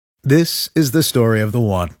This is the story of the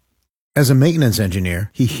one. As a maintenance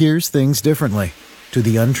engineer, he hears things differently. To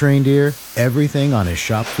the untrained ear, everything on his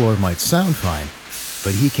shop floor might sound fine,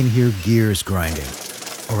 but he can hear gears grinding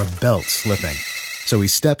or a belt slipping. So he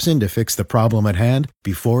steps in to fix the problem at hand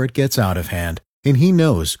before it gets out of hand. And he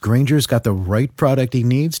knows Grainger's got the right product he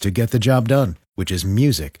needs to get the job done, which is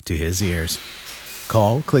music to his ears.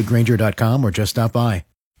 Call, click Grainger.com, or just stop by.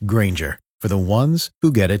 Grainger, for the ones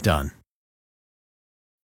who get it done.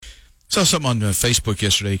 Saw something on Facebook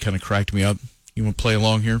yesterday, kind of cracked me up. You want to play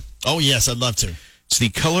along here? Oh, yes, I'd love to. It's the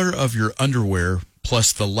color of your underwear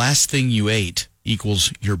plus the last thing you ate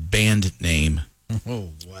equals your band name. Oh,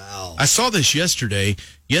 wow. I saw this yesterday.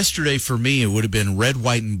 Yesterday, for me, it would have been Red,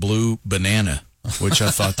 White, and Blue Banana, which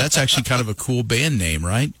I thought that's actually kind of a cool band name,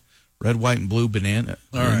 right? Red, White, and Blue Banana.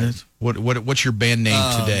 All right. What's your band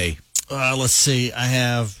name today? Let's see. I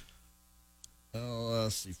have,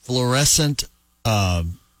 fluorescent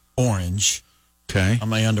orange on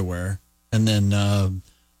my underwear, and then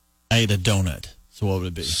I ate a donut. So what would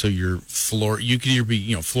it be? So you could either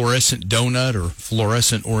be, fluorescent donut or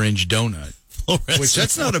fluorescent orange donut. Which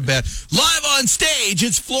that's not a bad. Live on stage,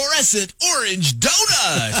 it's fluorescent orange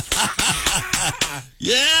donut.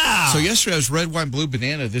 Yeah. So yesterday I was Red, White, and Blue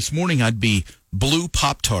Banana. This morning I'd be Blue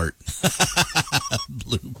Pop-Tart.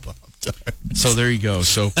 Blue Pop-Tart. So there you go.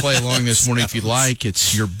 So play along this morning if you'd like.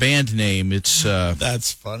 It's your band name. It's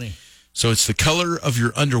that's funny. So it's the color of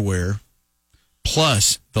your underwear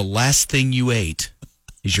plus the last thing you ate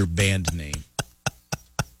is your band name.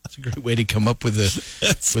 It's a great way to come up with a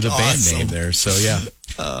band name there. So, yeah.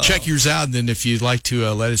 Check yours out, and then if you'd like to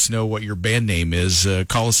let us know what your band name is,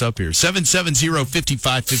 call us up here,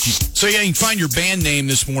 770-5550. So, yeah, you can find your band name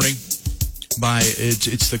this morning by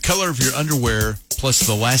it's the color of your underwear plus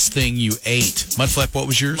the last thing you ate. Mudflap, what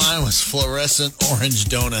was yours? Mine was fluorescent orange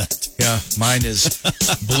donut. Yeah, mine is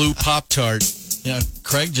Blue Pop-Tart. Yeah,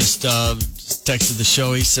 Craig just texted the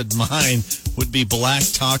show. He said mine would be black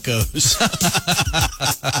tacos.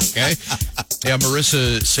 Okay. Yeah,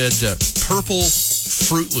 Marissa said purple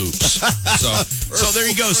Fruit Loops. So there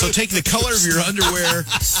you go. So take the color of your underwear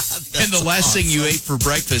and the last thing you ate for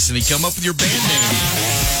breakfast, and you come up with your band name.